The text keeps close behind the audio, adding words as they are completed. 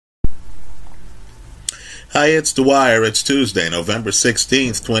Hi, it's Dwyer. It's Tuesday, November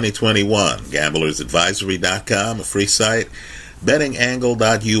 16th, 2021. GamblersAdvisory.com, a free site.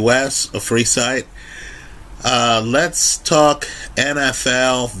 BettingAngle.us, a free site. Let's talk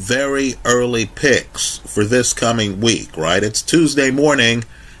NFL very early picks for this coming week, right? It's Tuesday morning.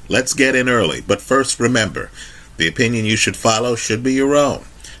 Let's get in early. But first, remember, the opinion you should follow should be your own.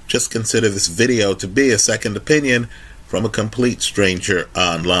 Just consider this video to be a second opinion from a complete stranger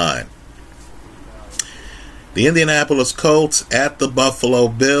online. The Indianapolis Colts at the Buffalo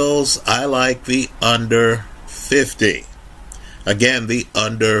Bills. I like the under 50. Again, the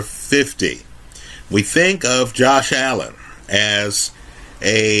under 50. We think of Josh Allen as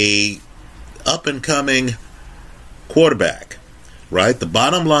a up-and-coming quarterback, right? The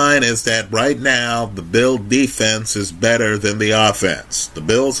bottom line is that right now the Bill defense is better than the offense. The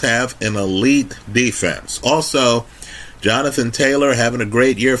Bills have an elite defense. Also, Jonathan Taylor having a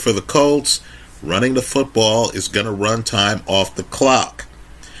great year for the Colts. Running the football is going to run time off the clock.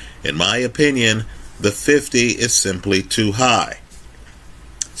 In my opinion, the 50 is simply too high.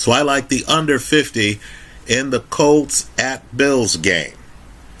 So I like the under 50 in the Colts at Bills game.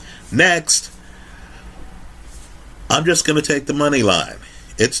 Next, I'm just going to take the money line.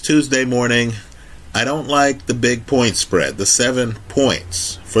 It's Tuesday morning. I don't like the big point spread, the 7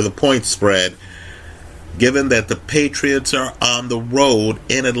 points for the point spread, given that the Patriots are on the road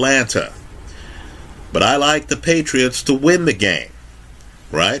in Atlanta. But I like the Patriots to win the game,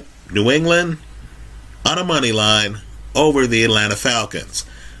 right? New England on a money line over the Atlanta Falcons.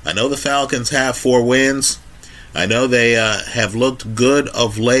 I know the Falcons have 4 wins. I know they have looked good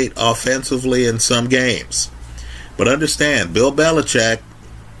of late offensively in some games. But understand, Bill Belichick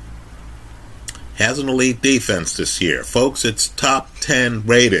has an elite defense this year. Folks, it's top 10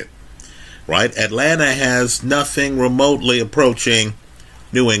 rated, right? Atlanta has nothing remotely approaching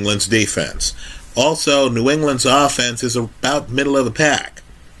New England's defense. Also, New England's offense is about middle of the pack,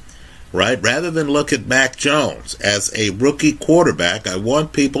 right? Rather than look at Mac Jones as a rookie quarterback, I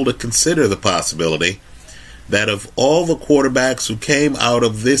want people to consider the possibility that of all the quarterbacks who came out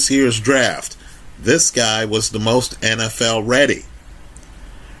of this year's draft, this guy was the most NFL ready,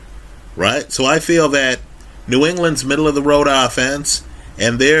 right? So I feel that New England's middle-of-the-road offense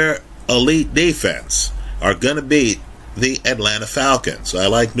and their elite defense are going to beat the Atlanta Falcons. I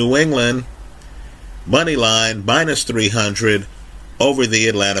like New England money line minus 300 over the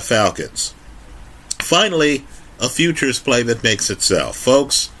Atlanta Falcons. Finally, a futures play that makes itself.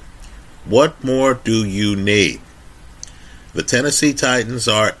 Folks, what more do you need? The Tennessee Titans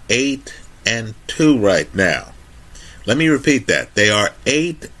are 8-2 right now. Let me repeat that. They are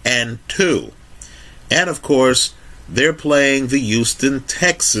 8-2. And of course, they're playing the Houston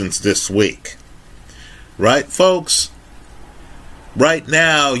Texans this week. Right, folks? Right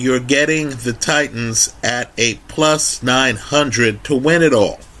now, you're getting the Titans at a plus 900 to win it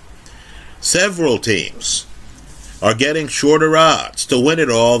all. Several teams are getting shorter odds to win it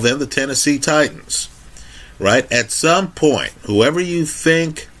all than the Tennessee Titans. Right? At some point, whoever you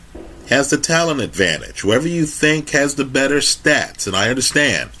think has the talent advantage, whoever you think has the better stats, and I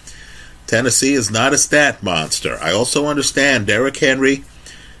understand, Tennessee is not a stat monster. I also understand Derrick Henry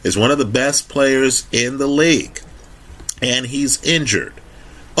is one of the best players in the league. And he's injured.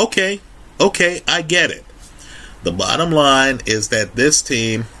 Okay, I get it. The bottom line is that this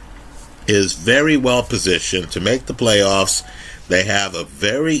team is very well positioned to make the playoffs. They have a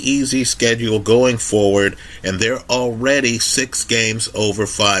very easy schedule going forward, and they're already 6 games over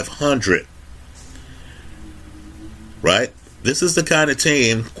 500. Right? This is the kind of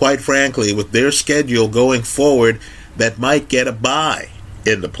team, quite frankly, with their schedule going forward, that might get a bye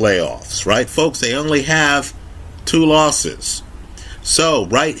in the playoffs. Right, folks? They only have 2 losses. So,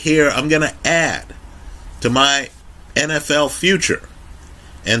 right here, I'm going to add to my NFL future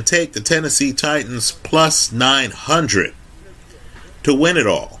and take the Tennessee Titans plus 900 to win it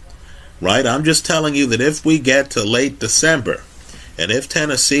all. Right? I'm just telling you that if we get to late December, and if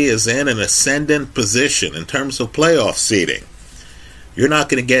Tennessee is in an ascendant position in terms of playoff seeding, you're not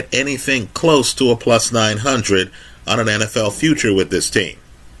going to get anything close to a plus 900 on an NFL future with this team.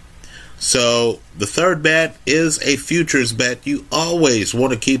 So the third bet is a futures bet. You always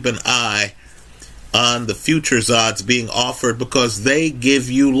want to keep an eye on the futures odds being offered because they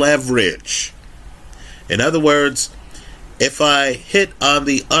give you leverage. In other words, if I hit on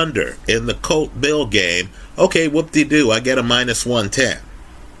the under in the Colt-Bill game, okay, whoop-de-doo, I get a minus 110.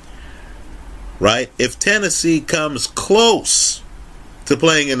 Right? If Tennessee comes close to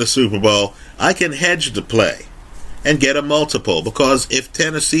playing in the Super Bowl, I can hedge the play and get a multiple, because if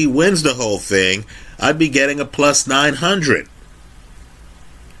Tennessee wins the whole thing, I'd be getting a plus 900.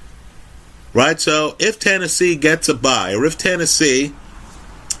 Right? So if Tennessee gets a bye, or if Tennessee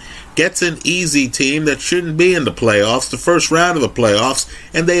gets an easy team that shouldn't be in the playoffs, the first round of the playoffs,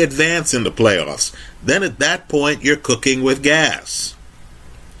 and they advance in the playoffs, then at that point you're cooking with gas.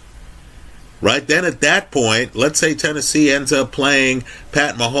 Right? Then at that point, let's say Tennessee ends up playing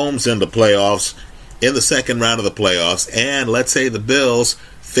Pat Mahomes in the playoffs, in the second round of the playoffs, and let's say the Bills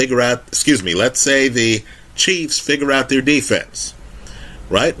let's say the Chiefs figure out their defense.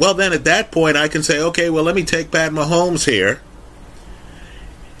 Right? Well, then at that point I can say, okay, well, let me take Pat Mahomes here.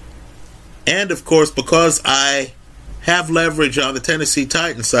 And, of course, because I have leverage on the Tennessee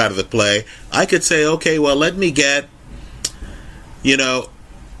Titans side of the play, I could say, okay, well, let me get,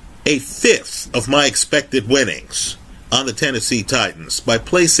 a fifth of my expected winnings on the Tennessee Titans by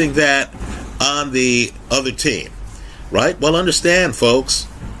placing that on the other team. Right? Well, understand, folks,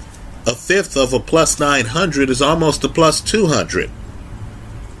 a fifth of a plus 900 is almost a plus 200.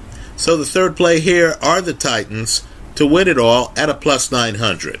 So the third play here are the Titans to win it all at a plus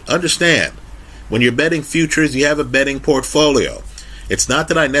 900. Understand, when you're betting futures, you have a betting portfolio. It's not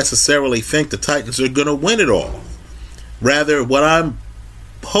that I necessarily think the Titans are going to win it all. Rather, what I'm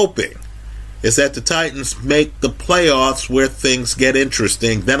hoping is that the Titans make the playoffs where things get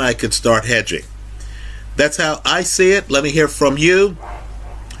interesting. Then I could start hedging. That's how I see it. Let me hear from you.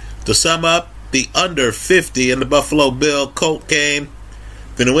 To sum up, the under 50 in the Buffalo Bill Colt game,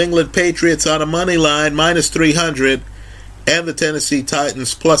 the New England Patriots on a money line, minus 300, and the Tennessee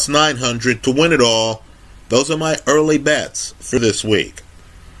Titans plus 900 to win it all. Those are my early bets for this week.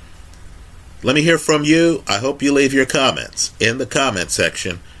 Let me hear from you. I hope you leave your comments in the comment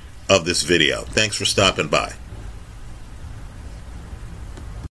section of this video. Thanks for stopping by.